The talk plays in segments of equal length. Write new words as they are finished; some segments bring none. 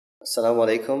Assalamu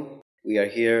alaikum. We are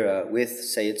here with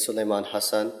Sayyid Sulayman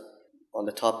Hassan on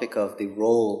the topic of the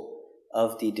role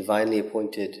of the divinely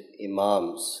appointed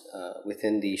Imams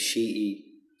within the Shīʿī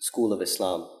school of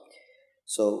Islam.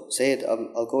 So, Sayyid,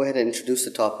 I'll go ahead and introduce the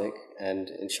topic,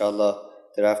 and inshallah,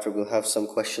 thereafter we'll have some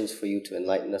questions for you to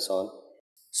enlighten us on.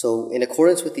 So, in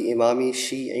accordance with the Imāmī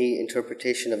Shīʿī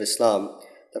interpretation of Islam,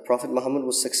 the Prophet Muhammad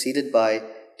was succeeded by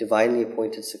divinely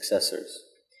appointed successors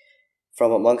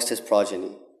from amongst his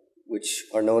progeny, which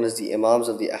are known as the Imāms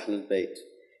of the al-Bayt.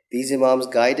 These Imāms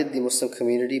guided the Muslim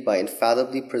community by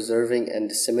infallibly preserving and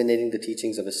disseminating the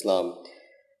teachings of Islam.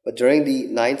 But during the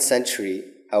 9th century,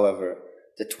 however,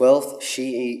 the 12th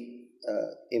Shīʿī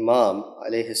Imām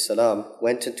alayhi salam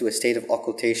went into a state of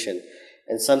occultation,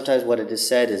 and sometimes what it is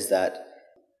said is that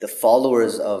the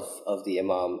followers of the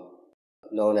Imām,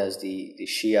 known as the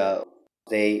Shia,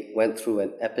 they went through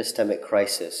an epistemic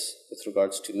crisis with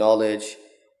regards to knowledge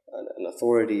and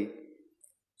authority.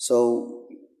 So,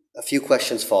 a few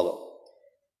questions follow.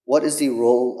 What is the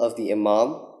role of the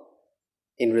Imam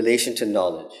in relation to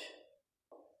knowledge?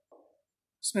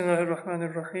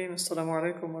 Bismillahirrahmanirrahim. Assalamu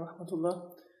alaikum wa rahmatullah.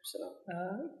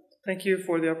 Thank you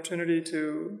for the opportunity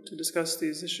to discuss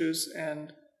these issues,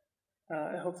 and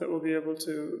I hope that we'll be able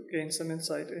to gain some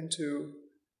insight into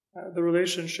the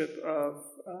relationship of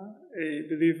a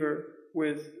believer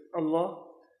with Allah,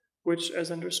 which,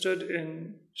 as understood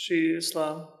in Shīʿī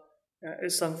Islam,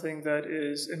 is something that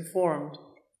is informed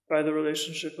by the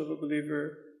relationship of a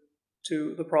believer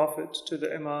to the Prophet, to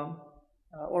the Imam,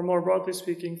 or more broadly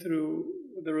speaking, through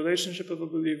the relationship of a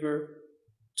believer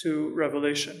to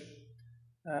revelation.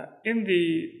 In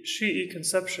the Shīʿī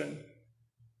conception,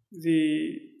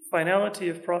 the finality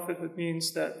of prophethood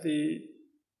means that the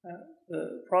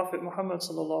Prophet Muhammad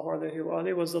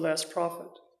was the last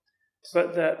prophet,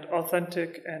 but that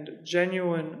authentic and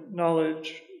genuine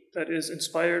knowledge that is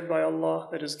inspired by Allah,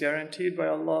 that is guaranteed by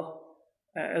Allah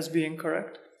as being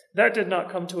correct, that did not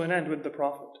come to an end with the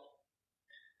Prophet.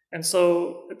 And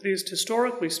so, at least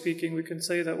historically speaking, we can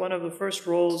say that one of the first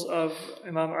roles of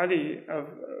Imam Ali, of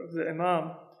the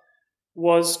Imam,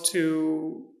 was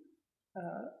to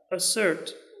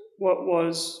assert what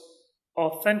was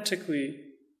authentically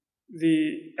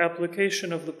the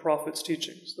application of the Prophet's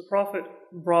teachings. The Prophet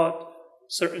brought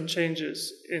certain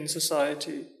changes in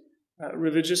society,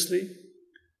 religiously,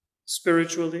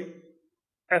 spiritually,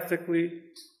 ethically,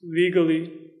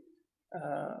 legally,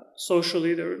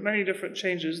 socially. There were many different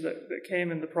changes that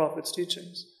came in the Prophet's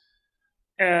teachings.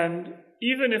 And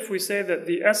even if we say that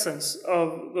the essence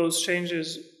of those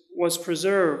changes was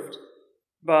preserved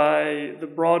by the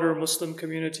broader Muslim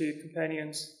community,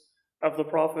 companions of the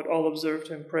Prophet, all observed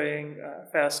him praying,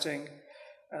 fasting,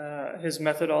 his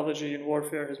methodology in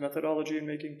warfare, his methodology in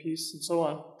making peace, and so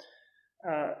on.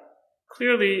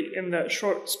 Clearly, in that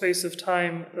short space of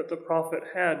time that the Prophet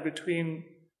had between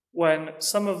when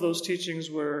some of those teachings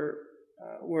were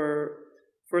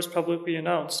first publicly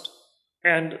announced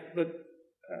and the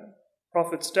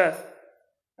Prophet's death,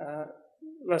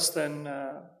 less than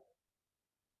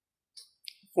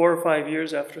 4 or 5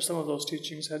 years after some of those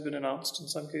teachings had been announced, in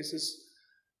some cases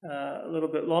a little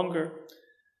bit longer,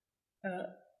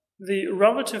 the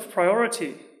relative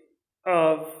priority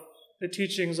of the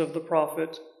teachings of the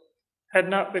Prophet had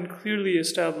not been clearly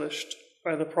established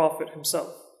by the Prophet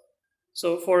himself.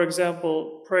 So, for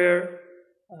example, prayer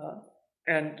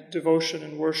and devotion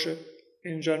and worship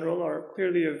in general are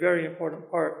clearly a very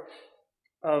important part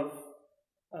of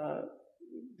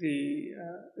the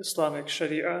Islamic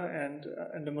Sharia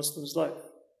and the Muslim's life.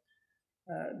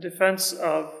 Defense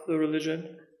of the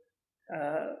religion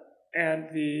and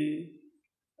the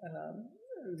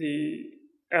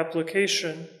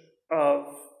application of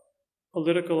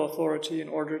political authority in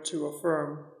order to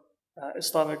affirm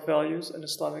Islamic values and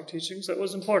Islamic teachings, that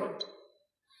was important.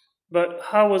 But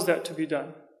how was that to be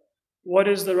done? What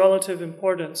is the relative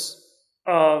importance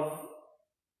of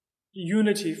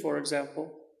unity, for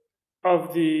example,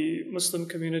 of the Muslim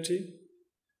community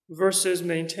versus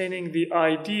maintaining the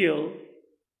ideal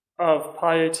of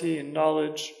piety and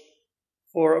knowledge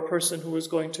for a person who is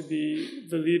going to be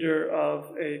the leader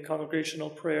of a congregational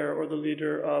prayer or the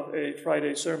leader of a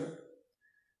Friday sermon?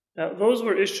 Now, those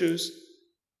were issues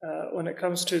when it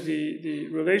comes to the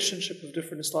relationship of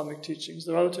different Islamic teachings,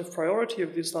 the relative priority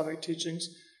of the Islamic teachings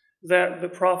that the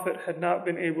Prophet had not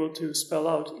been able to spell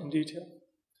out in detail.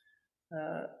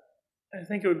 I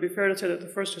think it would be fair to say that the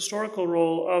first historical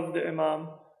role of the Imam,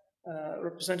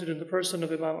 represented in the person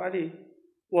of Imam Ali,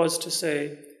 was to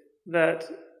say that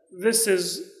this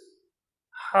is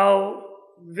how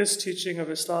this teaching of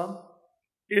Islam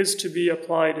is to be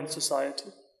applied in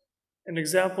society. An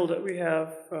example that we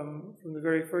have from the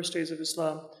very first days of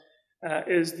Islam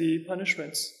is the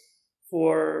punishments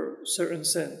for certain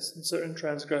sins and certain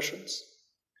transgressions,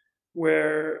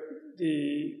 where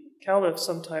the caliph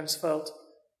sometimes felt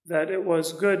that it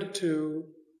was good to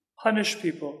punish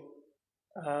people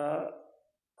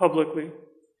publicly,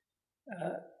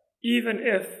 even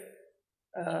if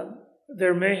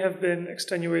there may have been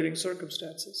extenuating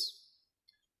circumstances.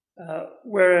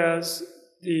 Whereas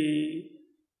the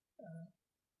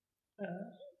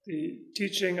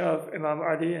teaching of Imam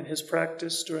Ali and his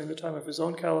practice during the time of his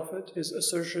own caliphate, his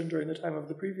assertion during the time of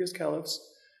the previous caliphs,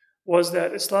 was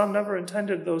that Islam never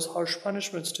intended those harsh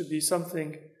punishments to be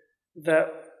something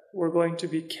that were going to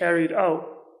be carried out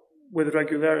with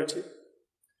regularity.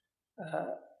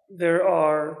 There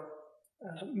are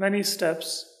many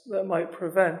steps that might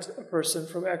prevent a person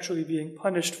from actually being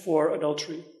punished for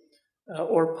adultery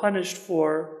or punished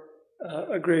for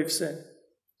a grave sin.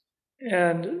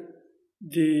 And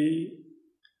the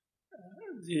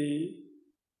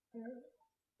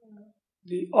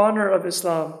honor of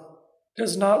Islam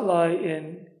does not lie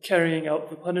in carrying out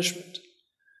the punishment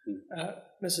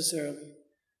necessarily.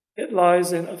 It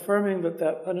lies in affirming that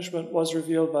that punishment was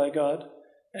revealed by God,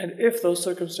 and if those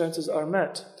circumstances are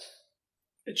met,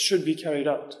 it should be carried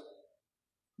out.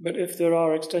 But if there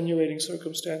are extenuating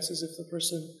circumstances, if the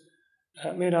person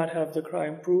may not have the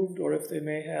crime proved, or if they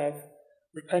may have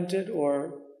repented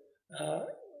or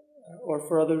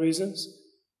for other reasons,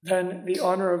 then the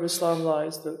honor of Islam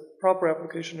lies, the proper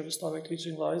application of Islamic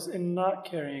teaching lies in not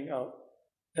carrying out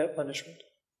that punishment.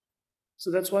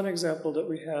 So that's one example that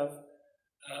we have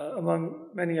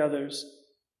among many others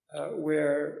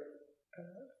where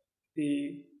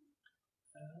the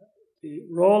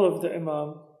role of the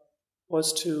Imam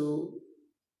was to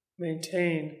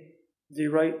maintain the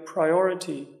right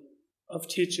priority of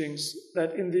teachings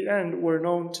that in the end were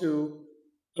known to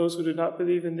those who did not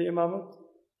believe in the Imamic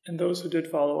and those who did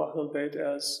follow al-Bayt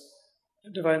as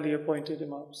divinely appointed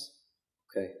Imams.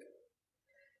 Okay.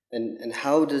 And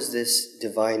how does this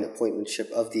divine appointmentship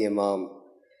of the Imam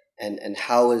and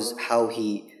how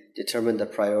he determined the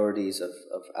priorities of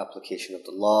application of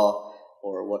the law,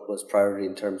 or what was priority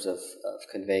in terms of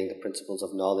conveying the principles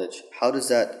of knowledge, how does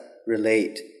that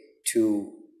relate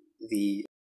to the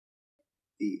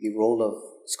role of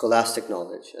scholastic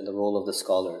knowledge and the role of the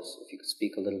scholars? If you could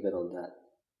speak a little bit on that.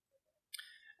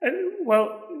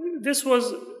 Well, this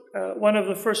was one of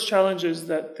the first challenges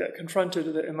that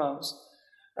confronted the Imams,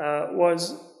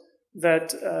 was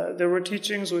that there were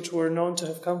teachings which were known to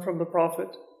have come from the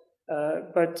Prophet,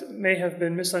 but may have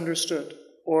been misunderstood,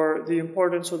 or the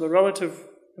importance or the relative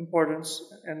importance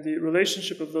and the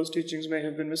relationship of those teachings may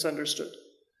have been misunderstood.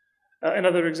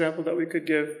 Another example that we could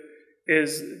give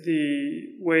is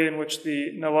the way in which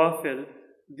the nawafil,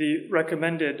 the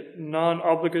recommended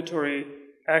non-obligatory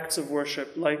acts of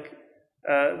worship, like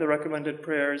the recommended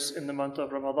prayers in the month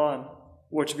of Ramadan,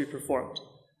 were to be performed,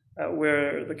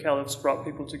 where the caliphs brought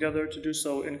people together to do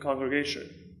so in congregation.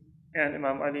 And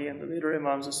Imam Ali and the later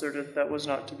Imams asserted that was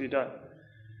not to be done.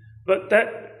 But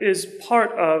that is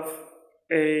part of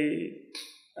a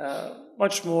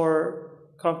much more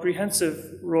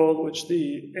comprehensive role which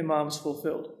the Imams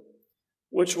fulfilled,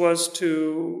 which was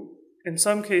to, in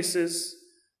some cases,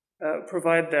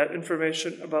 provide that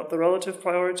information about the relative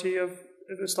priority of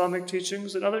Islamic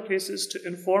teachings, in other cases to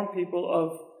inform people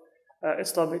of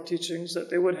Islamic teachings that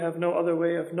they would have no other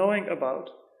way of knowing about,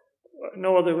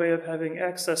 no other way of having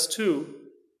access to,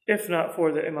 if not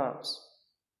for the Imams.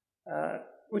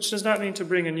 Which does not mean to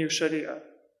bring a new Sharia,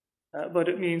 but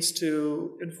it means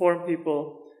to inform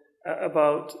people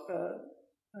about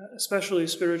especially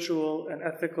spiritual and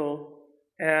ethical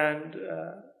and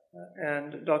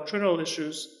doctrinal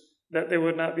issues that they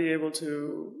would not be able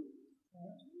to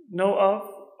know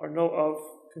of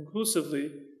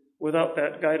conclusively without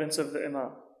that guidance of the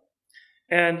Imam.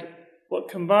 And what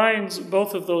combines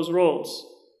both of those roles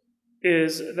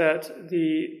is that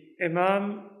the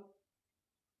Imam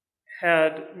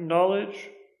had knowledge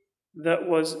that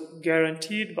was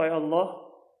guaranteed by Allah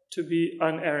to be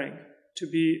unerring, to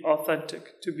be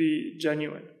authentic, to be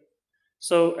genuine.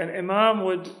 So an Imam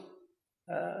would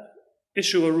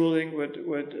issue a ruling, would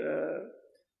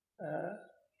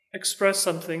express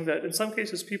something that in some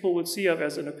cases people would see of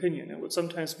as an opinion. It would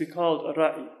sometimes be called a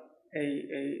ra'i,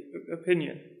 a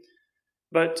opinion.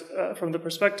 But from the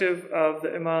perspective of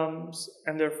the Imams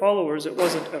and their followers, it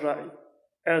wasn't a ra'i,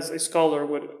 as a scholar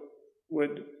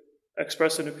would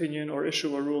express an opinion or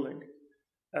issue a ruling.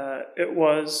 It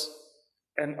was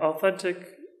an authentic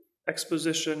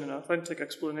exposition, an authentic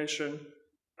explanation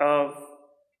of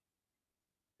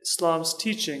Islam's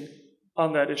teaching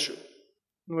on that issue.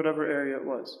 in whatever area it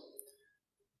was.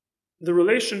 The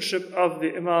relationship of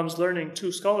the Imams learning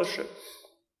to scholarship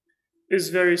is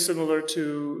very similar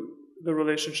to the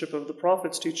relationship of the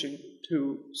Prophet's teaching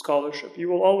to scholarship. You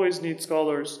will always need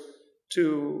scholars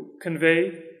to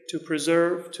convey, to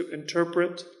preserve, to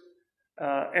interpret,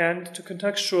 and to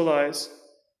contextualize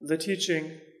the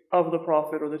teaching of the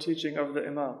Prophet or the teaching of the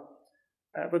Imam.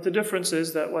 But the difference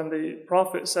is that when the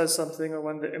Prophet says something or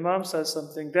when the Imam says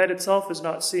something, that itself is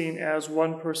not seen as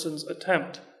one person's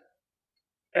attempt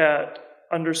at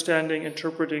understanding,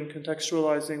 interpreting,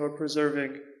 contextualizing, or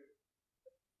preserving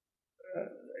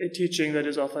a teaching that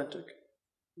is authentic.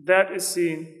 That is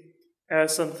seen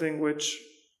as something which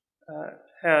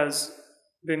has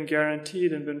been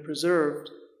guaranteed and been preserved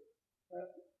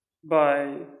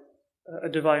by a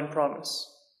divine promise,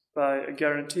 by a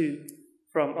guarantee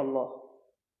from Allah.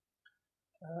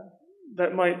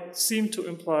 That might seem to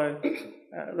imply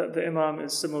that the Imam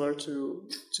is similar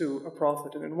to a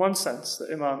prophet, and in one sense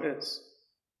the Imam is,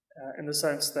 in the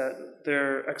sense that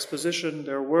their exposition,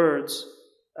 their words,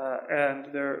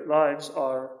 and their lives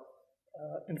are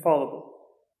infallible.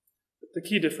 The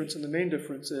key difference and the main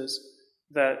difference is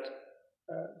that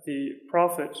the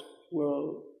Prophet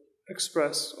will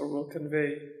express or will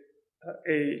convey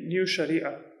a new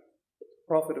Sharia the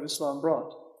Prophet of Islam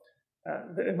brought.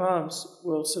 The Imams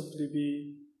will simply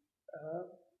be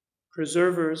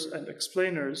preservers and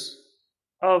explainers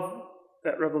of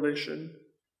that revelation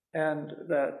and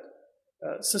that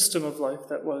system of life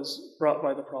that was brought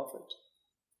by the Prophet.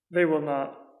 They will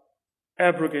not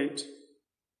abrogate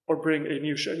or bring a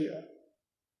new Sharia.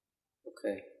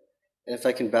 Okay. And if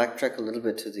I can backtrack a little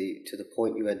bit to the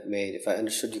point you had made, if I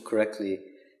understood you correctly,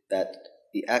 that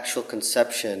the actual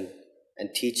conception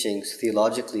and teachings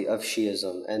theologically of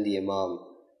Shi'ism and the Imam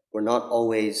were not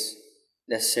always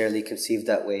necessarily conceived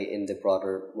that way in the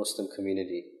broader Muslim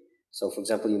community. So, for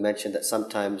example, you mentioned that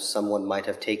sometimes someone might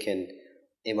have taken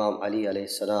Imam Ali alayhi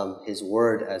salam, his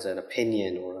word, as an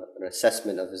opinion or an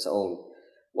assessment of his own,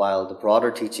 while the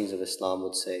broader teachings of Islam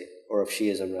would say, or of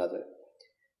Shi'ism rather,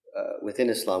 within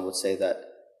Islam would say that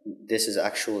this is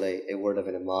actually a word of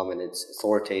an Imam and it's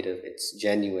authoritative, it's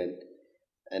genuine.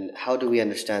 And how do we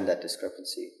understand that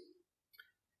discrepancy?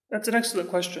 That's an excellent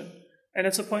question. And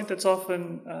it's a point that's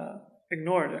often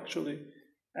ignored, actually,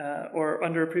 or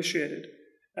underappreciated.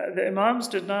 The Imams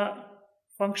did not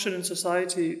function in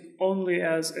society only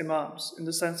as Imams, in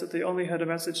the sense that they only had a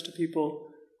message to people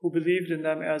who believed in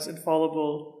them as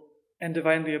infallible and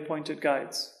divinely appointed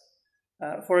guides.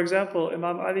 For example,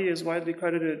 Imam Ali is widely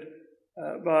credited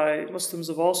by Muslims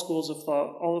of all schools of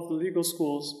thought, all of the legal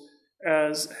schools,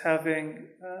 as having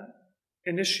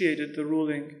initiated the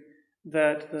ruling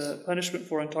that the punishment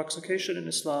for intoxication in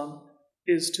Islam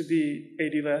is to be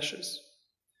 80 lashes.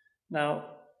 Now,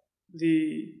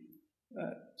 the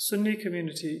Sunni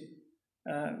community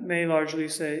may largely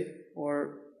say,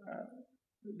 or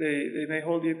they may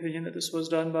hold the opinion that this was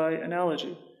done by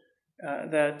analogy,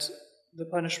 that the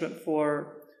punishment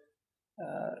for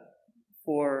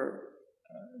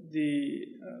the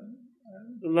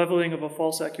leveling of a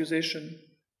false accusation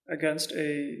against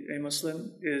a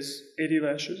Muslim is 80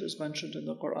 lashes, as mentioned in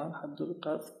the Quran, Haddul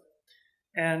Qadh.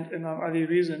 And Imam Ali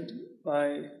reasoned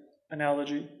by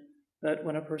analogy that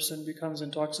when a person becomes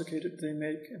intoxicated, they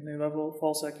make and they level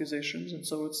false accusations, and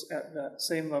so it's at that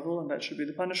same level, and that should be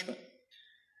the punishment.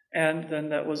 And then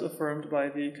that was affirmed by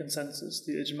the consensus,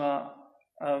 the ijma'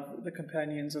 of the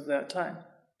companions of that time.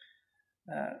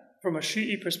 From a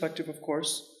Shi'i perspective, of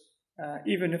course,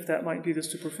 even if that might be the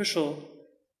superficial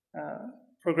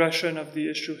progression of the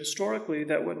issue historically,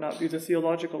 that would not be the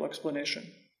theological explanation.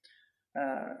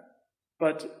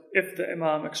 But if the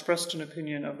Imam expressed an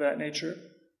opinion of that nature,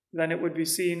 then it would be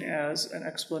seen as an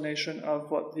explanation of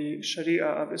what the Sharia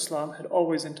of Islam had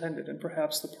always intended, and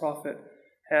perhaps the Prophet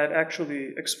had actually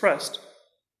expressed,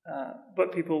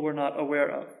 but people were not aware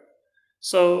of.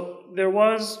 So there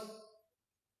was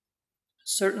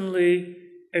certainly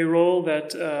a role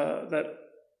that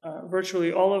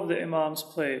virtually all of the Imams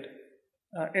played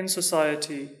in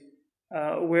society,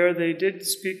 where they did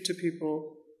speak to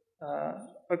people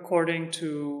according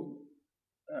to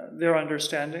their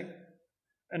understanding.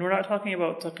 And we're not talking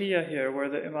about taqiyya here, where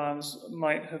the Imams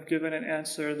might have given an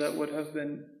answer that would have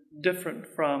been different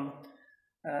from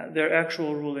their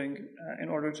actual ruling in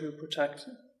order to protect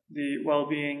the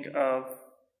well-being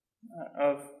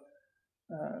of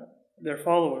their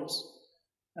followers.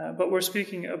 But we're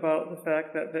speaking about the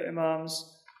fact that the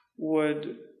Imams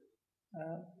would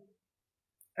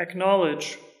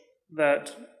acknowledge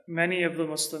that many of the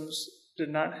Muslims did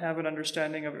not have an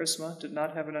understanding of Isma, did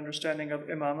not have an understanding of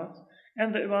Imamah,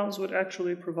 and the Imams would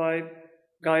actually provide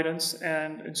guidance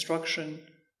and instruction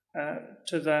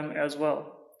to them as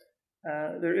well.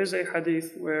 There is a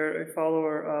hadith where a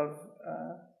follower of,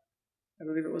 I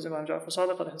believe it was Imam Ja'far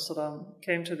Sadiq alayhi salam,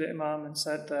 came to the Imam and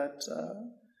said that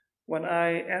when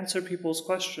I answer people's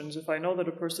questions, if I know that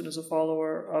a person is a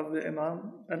follower of the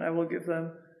Imam, then I will give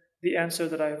them the answer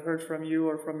that I have heard from you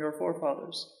or from your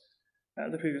forefathers,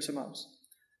 the previous Imams.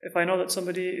 If I know that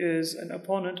somebody is an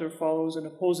opponent or follows an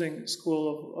opposing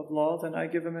school of law, then I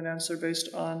give them an answer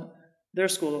based on their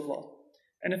school of law.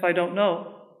 And if I don't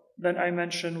know, then I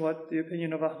mention what the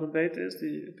opinion of al-Bayt is,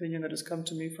 the opinion that has come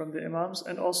to me from the Imams,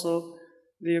 and also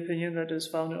the opinion that is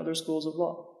found in other schools of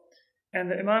law. And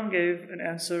the Imam gave an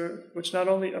answer which not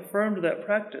only affirmed that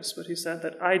practice, but he said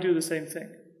that I do the same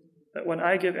thing. That when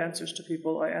I give answers to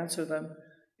people, I answer them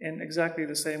in exactly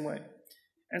the same way.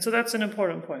 And so that's an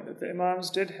important point, that the Imams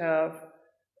did have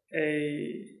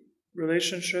a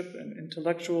relationship, an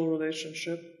intellectual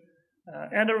relationship,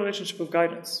 and a relationship of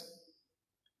guidance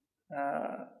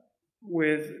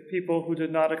with people who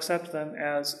did not accept them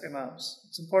as Imams.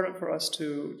 It's important for us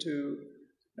to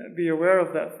be aware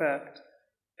of that fact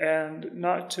and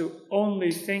not to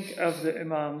only think of the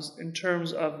Imams in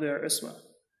terms of their isma,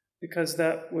 because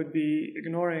that would be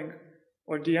ignoring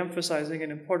or de-emphasizing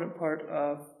an important part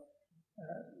of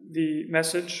the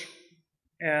message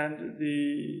and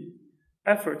the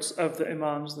efforts of the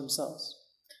Imams themselves.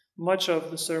 Much of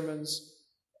the sermons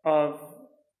of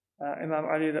Imam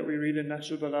Ali that we read in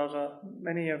Nahj al-Balagha,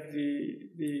 many of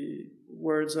the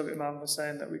words of Imam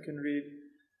Hussain that we can read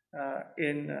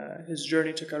in his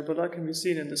journey to Karbala can be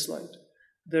seen in this light.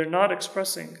 They're not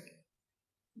expressing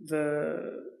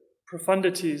the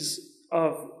profundities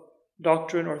of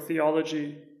doctrine or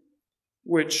theology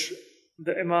which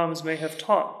the Imams may have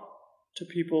taught to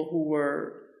people who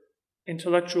were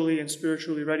intellectually and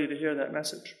spiritually ready to hear that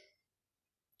message.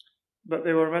 But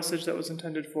they were a message that was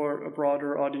intended for a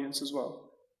broader audience as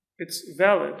well. It's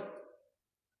valid,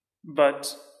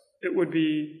 but it would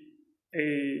be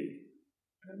a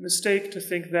mistake to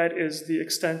think that is the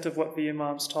extent of what the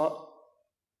Imams taught.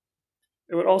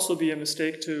 It would also be a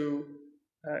mistake to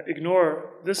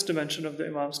ignore this dimension of the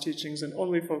Imams' teachings and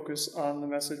only focus on the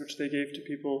message which they gave to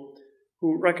people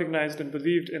who recognized and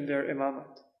believed in their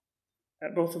imamat.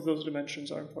 Both of those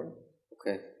dimensions are important.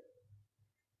 Okay.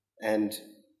 And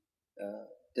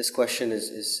this question is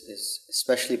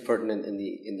especially pertinent in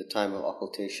the time of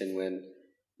occultation, when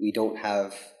we don't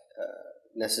have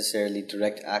necessarily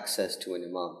direct access to an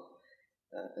imam.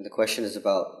 And the question is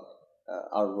about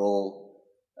our role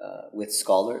with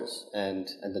scholars and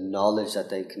the knowledge that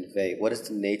they convey. What is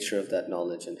the nature of that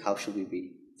knowledge, and how should we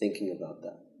be thinking about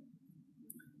that?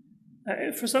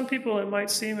 For some people, it might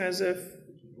seem as if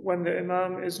when the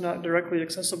imam is not directly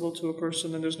accessible to a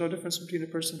person, then there's no difference between a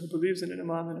person who believes in an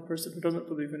imam and a person who doesn't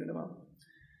believe in an imam.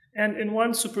 And in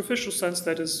one superficial sense,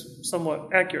 that is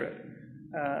somewhat accurate,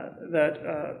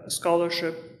 that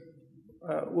scholarship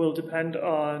will depend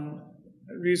on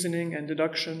reasoning and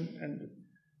deduction and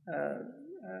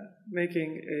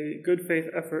making a good faith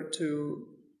effort to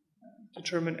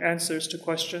determine answers to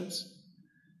questions.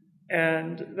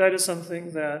 And that is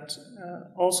something that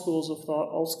all schools of thought,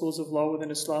 all schools of law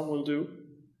within Islam will do.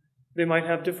 They might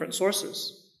have different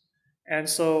sources. And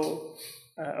so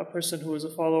a person who is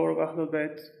a follower of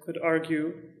al-Bayt could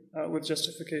argue with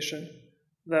justification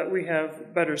that we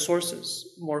have better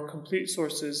sources, more complete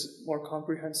sources, more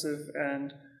comprehensive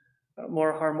and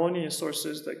more harmonious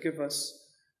sources that give us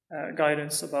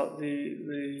guidance about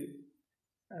the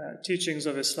teachings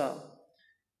of Islam.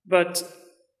 But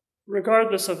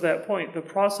regardless of that point, the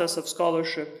process of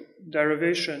scholarship,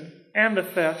 derivation, and the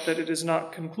fact that it is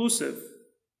not conclusive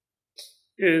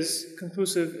is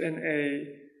conclusive in a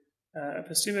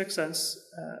epistemic sense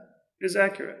is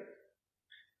accurate.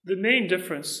 The main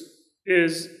difference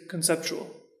is conceptual,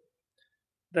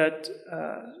 that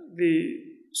the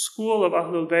school of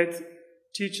Ahlul Bayt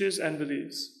teaches and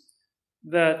believes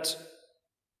that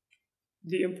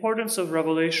the importance of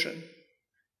revelation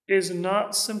is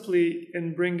not simply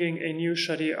in bringing a new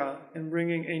sharia, in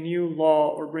bringing a new law,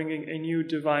 or bringing a new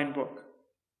divine book.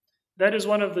 That is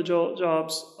one of the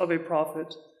jobs of a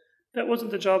prophet. That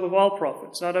wasn't the job of all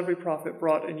prophets. Not every prophet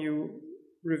brought a new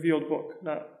revealed book.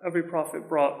 Not every prophet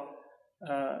brought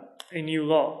a new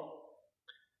law.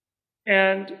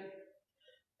 And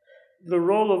the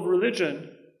role of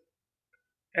religion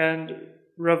and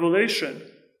revelation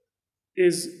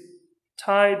is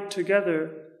tied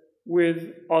together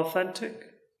with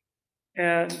authentic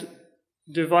and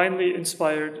divinely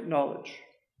inspired knowledge.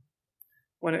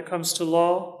 When it comes to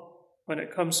law, when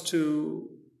it comes to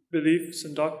beliefs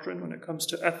and doctrine, when it comes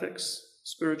to ethics,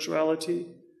 spirituality,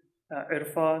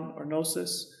 irfan or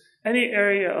gnosis, any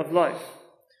area of life,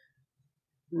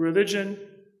 religion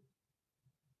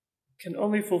can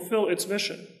only fulfill its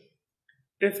mission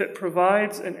if it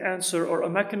provides an answer or a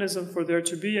mechanism for there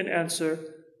to be an answer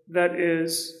that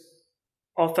is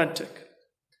authentic,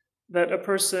 that a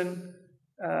person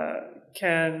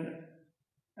can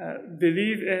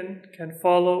believe in, can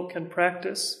follow, can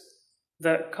practice,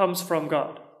 that comes from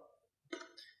God.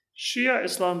 Shia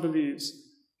Islam believes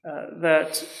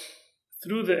that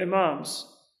through the Imams,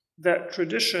 that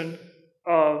tradition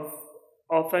of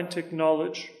authentic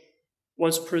knowledge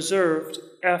was preserved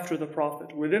after the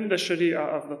Prophet, within the Sharia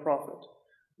of the Prophet,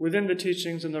 within the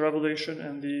teachings and the revelation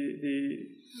and the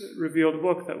revealed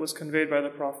book that was conveyed by the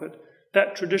Prophet.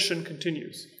 That tradition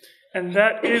continues. And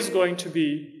that is going to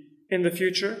be in the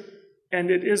future,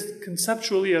 and it is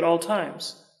conceptually at all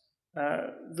times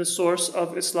the source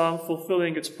of Islam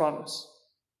fulfilling its promise.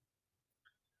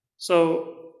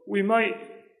 So we might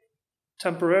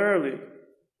temporarily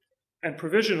and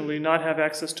provisionally not have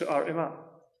access to our Imam.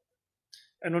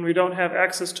 And when we don't have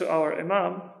access to our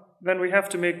Imam, then we have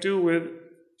to make do with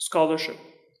scholarship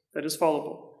that is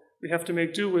fallible. We have to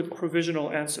make do with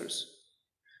provisional answers.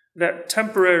 That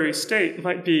temporary state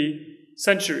might be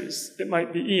centuries, it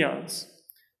might be eons,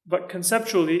 but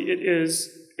conceptually it is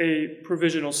a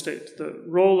provisional state. The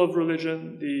role of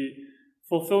religion, the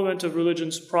fulfillment of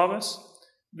religion's promise,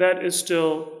 that is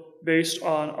still based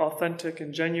on authentic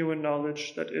and genuine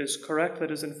knowledge that is correct,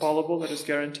 that is infallible, that is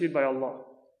guaranteed by Allah.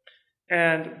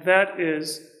 And that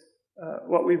is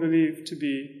what we believe to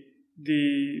be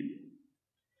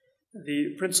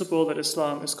the principle that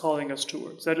Islam is calling us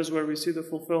towards. That is where we see the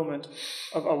fulfillment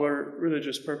of our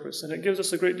religious purpose. And it gives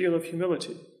us a great deal of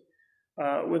humility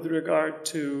with regard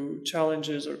to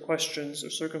challenges or questions or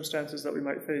circumstances that we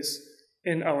might face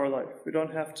in our life. We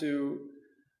don't have to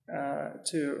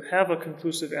have a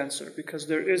conclusive answer, because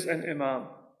there is an Imam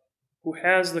who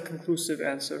has the conclusive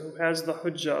answer, who has the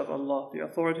hujjah of Allah, the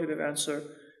authoritative answer,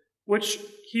 which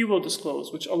He will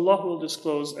disclose, which Allah will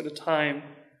disclose at a time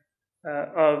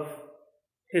of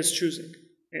His choosing,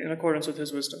 in accordance with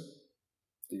His wisdom.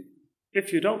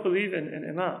 If you don't believe in an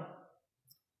Imam,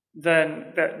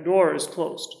 then that door is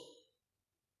closed.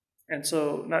 And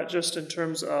so, not just in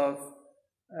terms of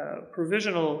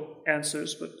provisional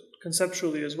answers, but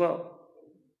conceptually as well.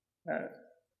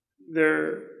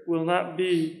 There will not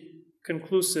be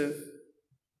conclusive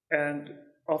and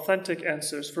authentic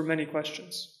answers for many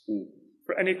questions.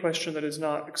 For any question that is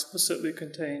not explicitly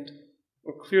contained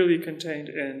or clearly contained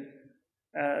in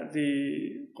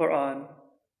the Quran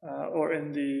or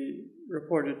in the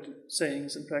reported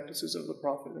sayings and practices of the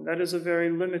Prophet. And that is a very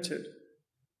limited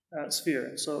sphere.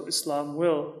 And so Islam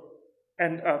will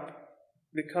end up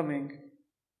becoming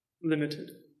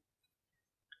limited.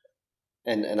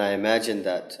 And I imagine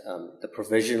that the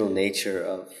provisional nature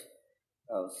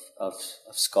of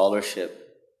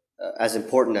scholarship, as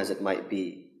important as it might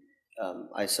be,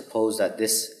 I suppose that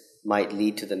this might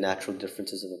lead to the natural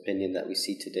differences of opinion that we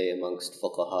see today amongst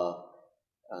fuqaha,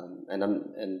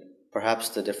 and perhaps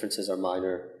the differences are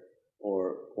minor,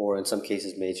 or in some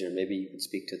cases major. Maybe you could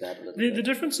speak to that a little bit. The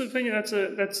difference of opinion, that's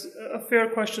a fair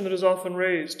question that is often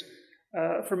raised.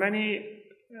 For many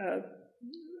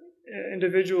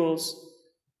individuals,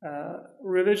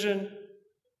 religion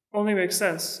only makes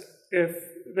sense if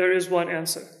there is one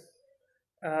answer.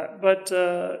 But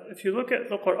if you look at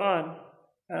the Quran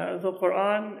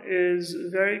is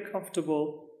very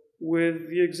comfortable with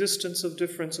the existence of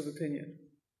difference of opinion.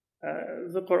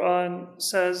 The Quran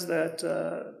says that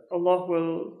Allah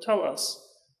will tell us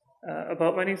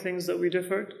about many things that we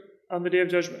differed on the Day of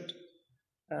Judgment,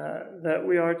 that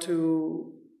we are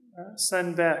to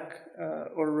send back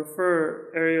or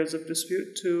refer areas of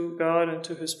dispute to God and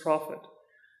to His Prophet.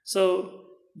 So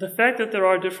the fact that there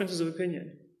are differences of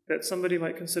opinion, that somebody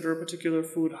might consider a particular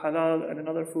food halal and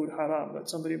another food haram, that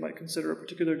somebody might consider a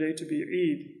particular day to be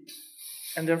Eid,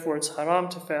 and therefore it's haram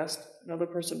to fast, another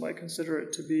person might consider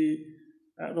it to be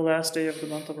the last day of the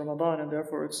month of Ramadan, and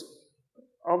therefore it's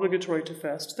obligatory to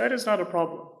fast. That is not a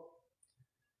problem.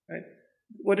 Right?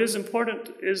 What is important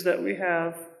is that we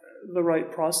have the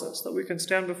right process, that we can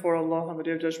stand before Allah on the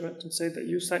Day of Judgment and say that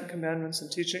you sent commandments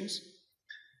and teachings,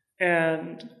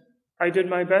 and I did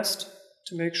my best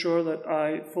to make sure that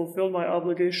I fulfilled my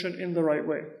obligation in the right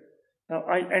way. Now,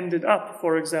 I ended up,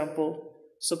 for example,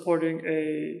 supporting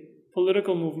a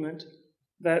political movement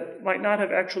that might not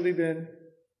have actually been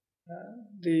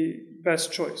the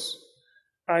best choice.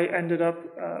 I ended up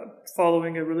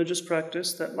following a religious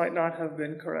practice that might not have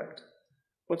been correct.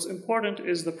 What's important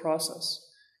is the process.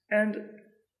 And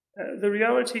the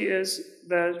reality is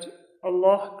that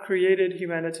Allah created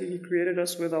humanity. He created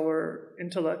us with our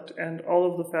intellect and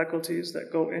all of the faculties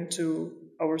that go into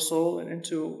our soul and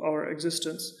into our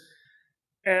existence.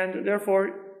 And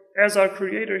therefore, as our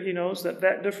creator, He knows that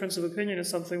that difference of opinion is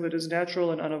something that is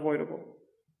natural and unavoidable.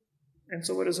 And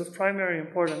so what is of primary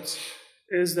importance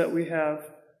is that we have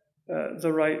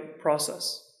the right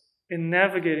process in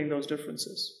navigating those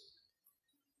differences.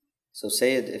 So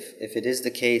Sayyid, if it is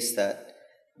the case that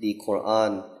the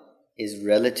Quran is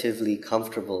relatively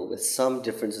comfortable with some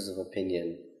differences of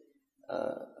opinion,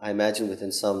 I imagine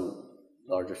within some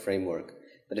larger framework,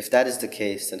 but if that is the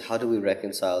case, then how do we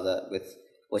reconcile that with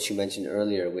what you mentioned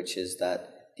earlier, which is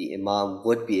that the Imam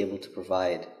would be able to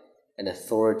provide an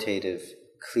authoritative,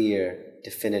 clear,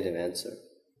 definitive answer?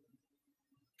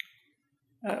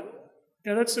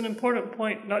 Yeah, that's an important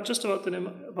point, not just about the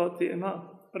Imam,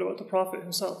 but about the Prophet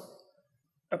himself.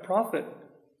 A prophet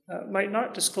might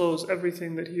not disclose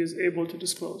everything that he is able to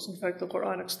disclose. In fact, the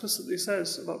Quran explicitly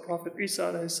says about Prophet Isa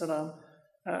alayhi salam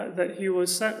that he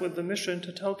was sent with the mission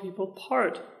to tell people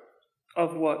part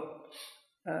of what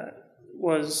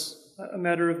was a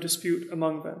matter of dispute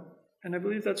among them. And I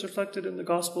believe that's reflected in the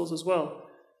Gospels as well,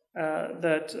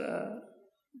 that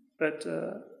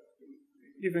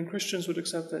even Christians would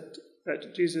accept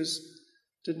that Jesus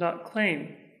did not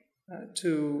claim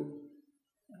to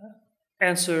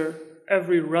answer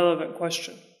every relevant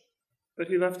question, but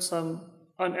he left some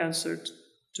unanswered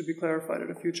to be clarified at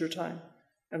a future time.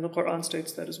 And the Quran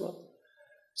states that as well.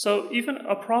 So even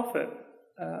a prophet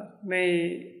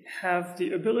may have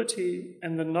the ability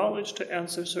and the knowledge to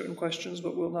answer certain questions,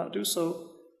 but will not do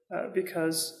so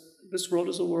because this world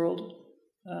is a world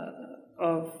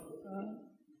of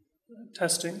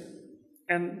testing.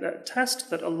 And that test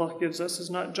that Allah gives us is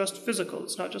not just physical.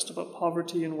 It's not just about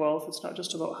poverty and wealth. It's not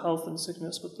just about health and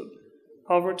sickness. But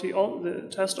the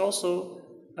test also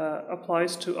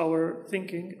applies to our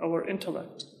thinking, our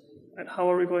intellect. And how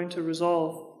are we going to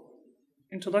resolve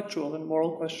intellectual and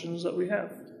moral questions that we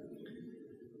have?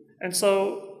 And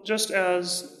so, just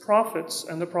as prophets,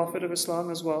 and the Prophet of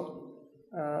Islam as well,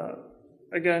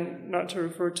 again, not to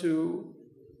refer to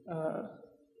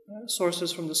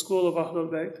sources from the school of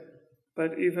al-Bayt,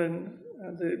 but even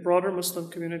the broader Muslim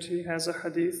community has a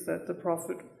hadith that the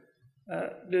Prophet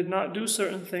did not do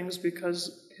certain things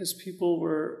because his people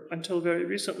were, until very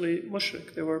recently,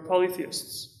 mushrik. They were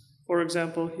polytheists. For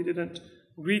example, he didn't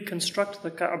reconstruct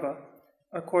the Kaaba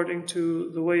according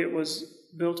to the way it was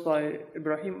built by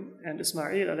Ibrahim and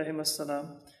Ismail alayhim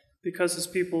as-salam, because his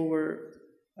people were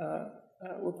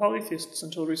polytheists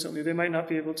until recently. They might not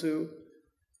be able to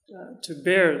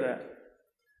bear that.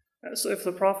 So if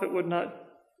the Prophet would not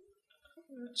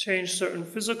change certain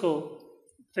physical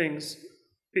things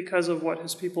because of what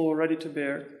his people were ready to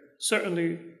bear,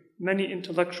 certainly many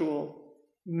intellectual,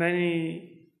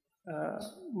 many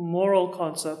moral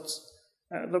concepts,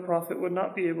 the Prophet would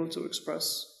not be able to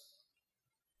express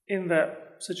in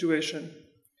that situation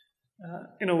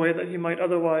in a way that he might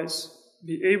otherwise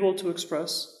be able to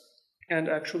express and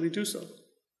actually do so.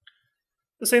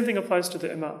 The same thing applies to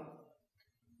the Imam.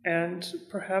 And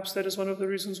perhaps that is one of the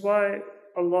reasons why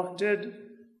Allah did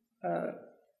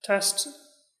test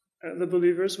the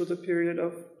believers with a period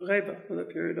of ghaibah, with a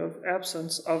period of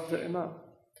absence of the Imam,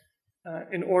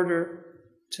 in order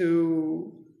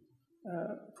to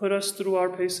put us through our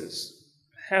paces,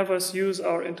 have us use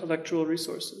our intellectual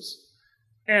resources,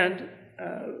 and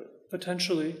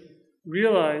potentially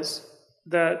realize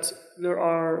that there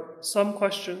are some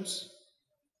questions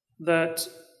that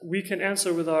we can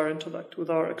answer with our intellect, with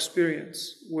our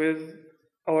experience, with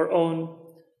our own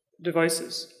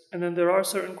devices. And then there are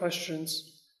certain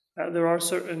questions, there are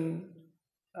certain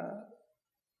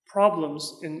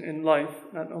problems in life,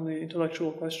 not only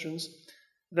intellectual questions,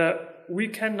 that we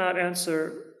cannot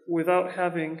answer without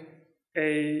having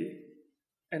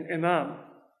an Imam,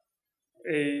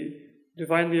 a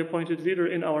divinely appointed leader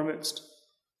in our midst.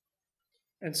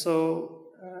 And so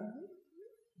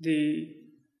the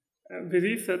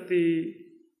belief that the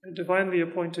divinely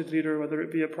appointed leader, whether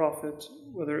it be a prophet,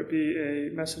 whether it be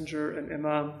a messenger, an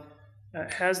Imam,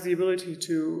 has the ability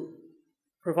to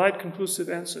provide conclusive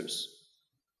answers,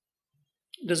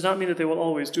 does not mean that they will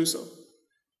always do so.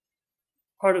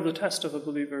 Part of the test of a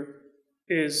believer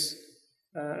is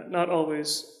not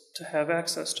always to have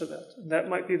access to that. And that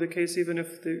might be the case even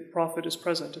if the prophet is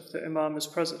present, if the Imam is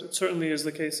present. It certainly is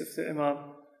the case if the Imam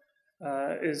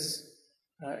is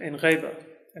in ghaibah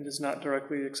and is not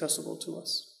directly accessible to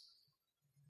us.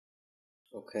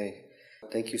 Okay.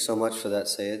 Thank you so much for that,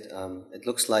 Sayyid. It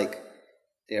looks like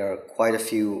there are quite a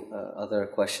few other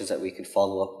questions that we could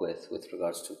follow up with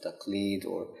regards to taqleed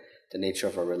or the nature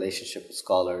of our relationship with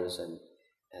scholars and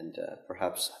and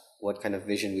perhaps what kind of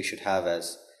vision we should have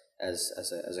as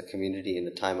a community in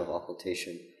the time of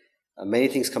occultation. Many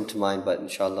things come to mind, but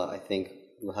inshallah, I think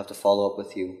we'll have to follow up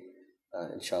with you,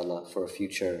 inshallah, for a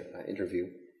future interview.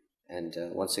 And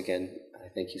once again, I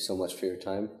thank you so much for your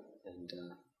time. And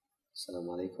Assalamu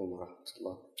alaikum wa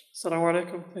rahmatullah. Assalamu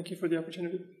alaikum. Thank you for the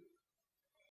opportunity.